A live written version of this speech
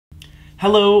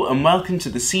Hello and welcome to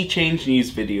the Sea Change News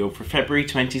video for February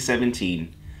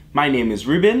 2017. My name is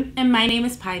Ruben. And my name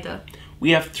is Paida.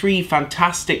 We have 3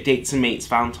 fantastic Dates and Mates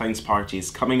Valentine's parties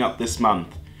coming up this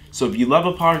month, so if you love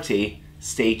a party,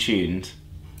 stay tuned.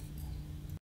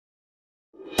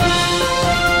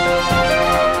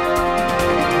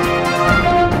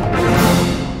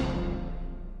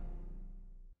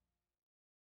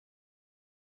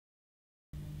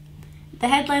 The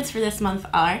headlines for this month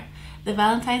are the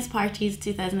Valentine's Parties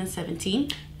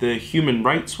 2017, The Human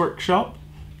Rights Workshop,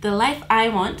 the Life I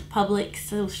Want Public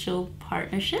Social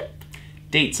Partnership,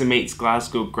 Dates and Mates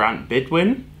Glasgow Grant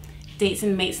Bidwin, Dates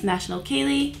and Mates National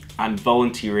Ceilidh, and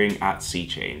volunteering at Sea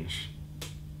Change.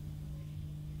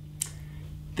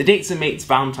 The Dates and Mates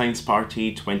Valentine's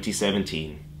Party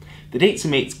 2017. The Dates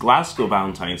and Mates Glasgow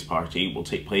Valentine's Party will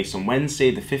take place on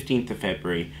Wednesday the 15th of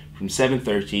February from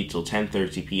 7:30 till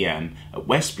 10:30 p.m. at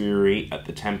West Brewery at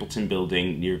the Templeton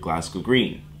Building near Glasgow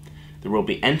Green. There will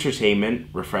be entertainment,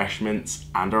 refreshments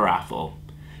and a raffle.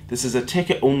 This is a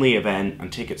ticket-only event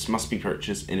and tickets must be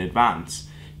purchased in advance.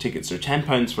 Tickets are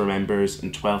 £10 for members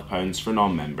and £12 for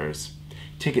non-members.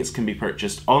 Tickets can be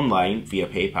purchased online via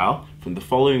PayPal from the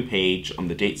following page on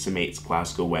the Dates and Mates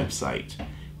Glasgow website,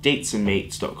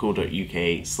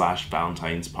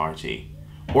 datesandmates.co.uk/valentinesparty,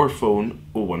 or phone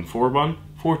 0141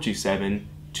 427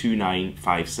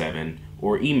 2957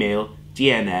 or email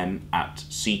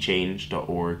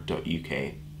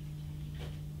dnm@seachange.org.uk.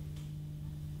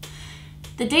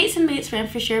 The Dates and Mates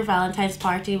Renfrewshire Valentine's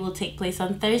Party will take place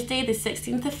on Thursday the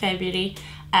 16th of February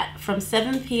from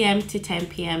 7 p.m. to 10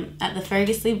 p.m. at the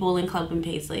Fergusley Bowling Club in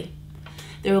Paisley.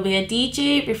 There will be a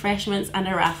DJ, refreshments and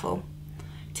a raffle.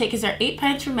 Tickets are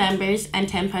 £8 for members and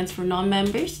 £10 for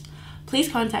non-members. Please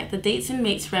contact the Dates and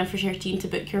Mates Renfrewshire team to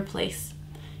book your place.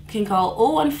 You can call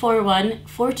 0141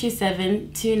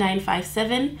 427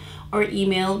 2957 or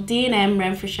email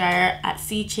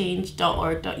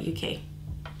dnmrenfrewshire@seachange.org.uk.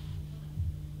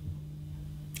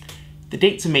 The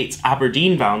Dates and Mates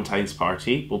Aberdeen Valentine's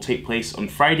Party will take place on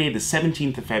Friday the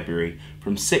 17th of February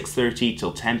from 6:30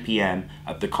 till 10 p.m.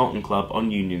 at the Cotton Club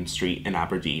on Union Street in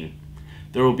Aberdeen.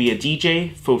 There will be a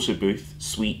DJ, photo booth,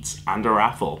 sweets and a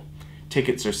raffle.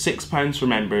 Tickets are £6 for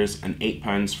members and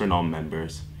 £8 for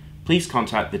non-members. Please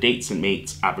contact the Dates and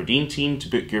Mates Aberdeen team to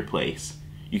book your place.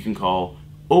 You can call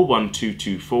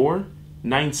 01224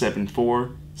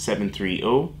 974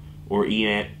 730 or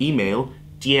email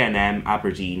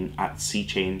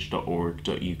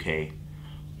dnmaberdeen@seachange.org.uk.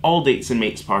 All Dates and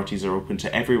Mates parties are open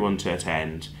to everyone to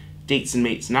attend. Dates and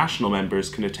Mates national members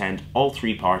can attend all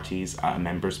 3 parties at a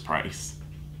member's price.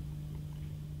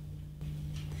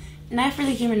 Now for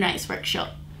the Human Rights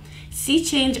Workshop. Sea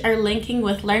Change are linking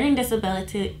with Learning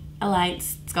Disability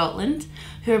Alliance Scotland,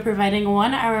 who are providing a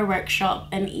 1-hour workshop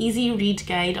and easy read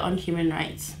guide on human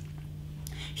rights.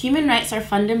 Human rights are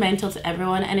fundamental to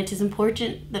everyone and it is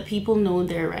important that people know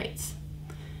their rights.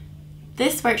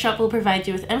 This workshop will provide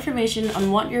you with information on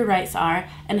what your rights are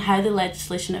and how the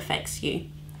legislation affects you.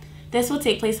 This will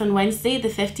take place on Wednesday the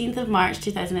 15th of March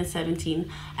 2017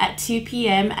 at 2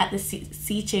 p.m. at the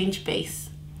Sea Change base.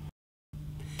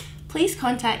 Please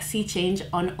contact Sea Change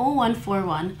on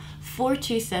 0141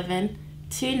 427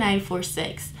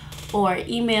 2946 or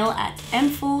email at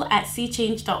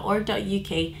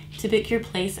info@seachange.org.uk to book your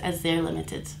place as they're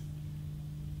limited.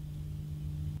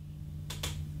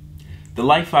 The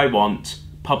Life I Want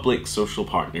Public Social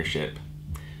Partnership.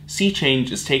 Sea Change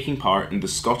is taking part in the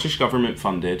Scottish Government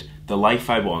funded The Life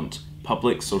I Want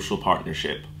Public Social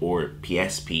Partnership, or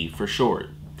PSP for short.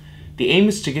 The aim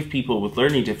is to give people with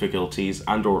learning difficulties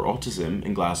and/or autism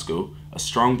in Glasgow a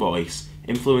strong voice,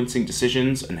 influencing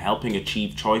decisions and helping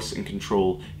achieve choice and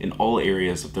control in all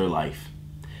areas of their life.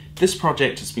 This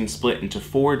project has been split into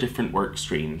 4 different work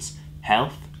streams: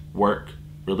 health, work,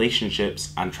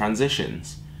 relationships and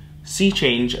transitions. Sea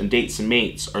Change and Dates and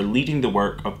Mates are leading the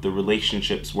work of the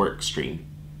relationships work stream.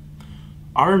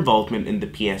 Our involvement in the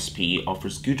PSP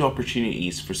offers good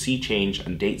opportunities for Sea Change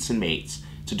and Dates and Mates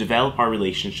to develop our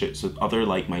relationships with other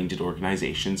like-minded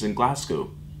organisations in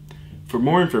Glasgow. For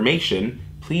more information,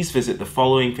 please visit the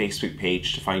following Facebook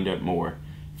page to find out more: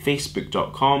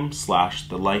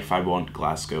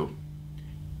 facebook.com/thelifeiwantglasgow.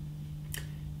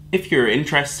 If you're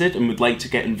interested and would like to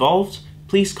get involved,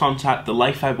 please contact the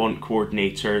Life I Want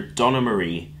coordinator, Donna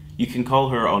Marie. You can call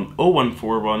her on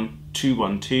 0141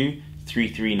 212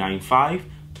 3395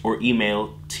 or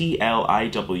email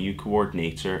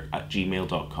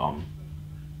tliwcoordinator@gmail.com.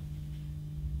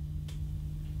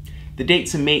 The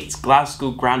Dates and Mates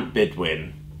Glasgow Grant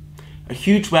Bidwin. A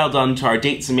huge well done to our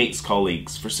Dates and Mates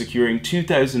colleagues for securing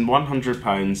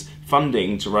 £2,100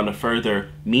 funding to run a further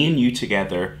Me and You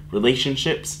Together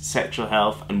relationships, sexual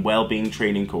health and wellbeing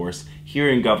training course here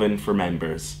in Govan for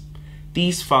members.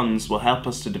 These funds will help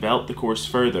us to develop the course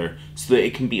further so that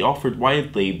it can be offered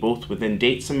widely both within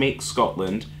Dates and Mates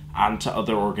Scotland and to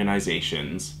other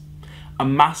organisations. A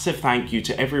massive thank you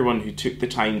to everyone who took the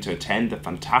time to attend the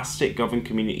fantastic Govan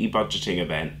Community Budgeting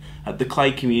event at the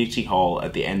Clyde Community Hall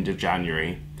at the end of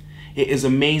January. It is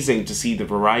amazing to see the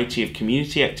variety of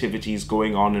community activities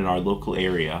going on in our local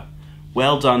area.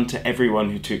 Well done to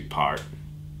everyone who took part.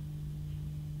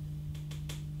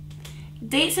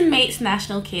 Dates and Mates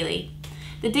National Ceilidh.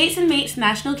 The Dates and Mates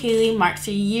National Ceilidh marks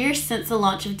a year since the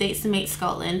launch of Dates and Mates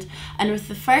Scotland, and with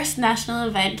the first national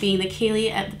event being the Ceilidh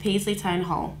at the Paisley Town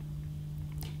Hall.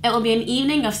 It will be an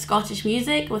evening of Scottish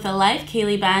music with a live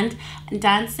Ceilidh band and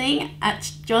dancing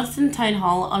at Johnston Town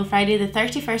Hall on Friday the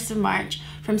 31st of March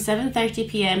from 7:30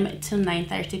 p.m. till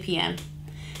 9:30 p.m.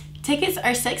 Tickets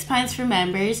are £6 for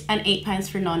members and £8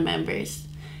 for non-members.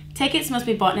 Tickets must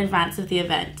be bought in advance of the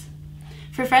event.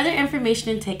 For further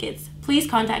information and tickets, please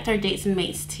contact our Dates and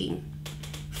Mates team.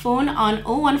 Phone on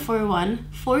 0141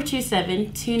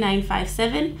 427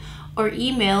 2957 or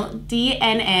email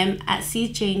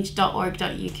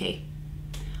dnm@seachange.org.uk.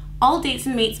 All Dates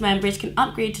and Mates members can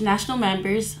upgrade to national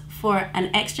members for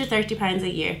an extra £30 a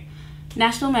year.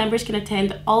 National members can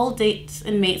attend all Dates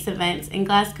and Mates events in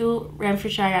Glasgow,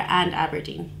 Renfrewshire and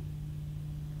Aberdeen.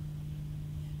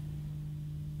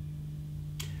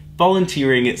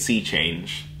 Volunteering at Sea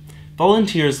Change.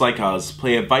 Volunteers like us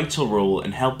play a vital role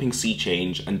in helping Sea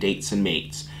Change and Dates and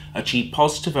Mates achieve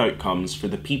positive outcomes for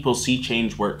the people Sea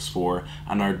Change works for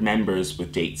and our members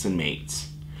with Dates and Mates.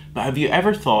 But have you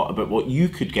ever thought about what you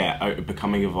could get out of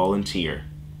becoming a volunteer?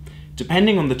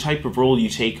 Depending on the type of role you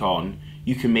take on,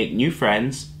 you can make new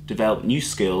friends, develop new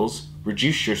skills,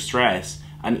 reduce your stress,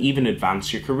 and even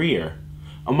advance your career.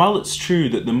 And while it's true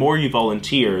that the more you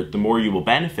volunteer, the more you will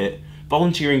benefit,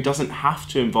 volunteering doesn't have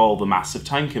to involve a massive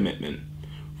time commitment.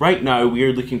 Right now, we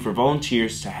are looking for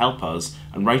volunteers to help us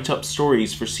and write up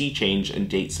stories for Sea Change and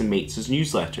Dates and Mates'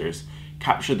 newsletters,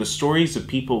 capture the stories of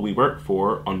people we work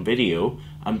for on video,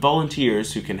 and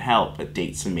volunteers who can help at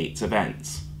Dates and Mates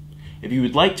events. If you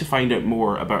would like to find out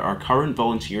more about our current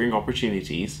volunteering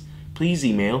opportunities, please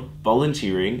email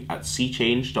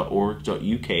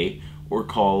volunteering@seachange.org.uk or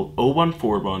call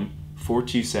 0141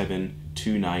 427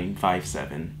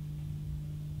 2957.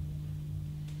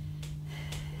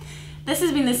 This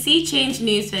has been the Sea Change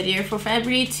news video for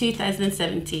February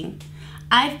 2017.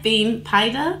 I've been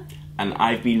Paida. And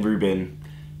I've been Ruben.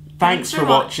 Thanks for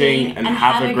watching and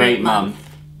have a great month.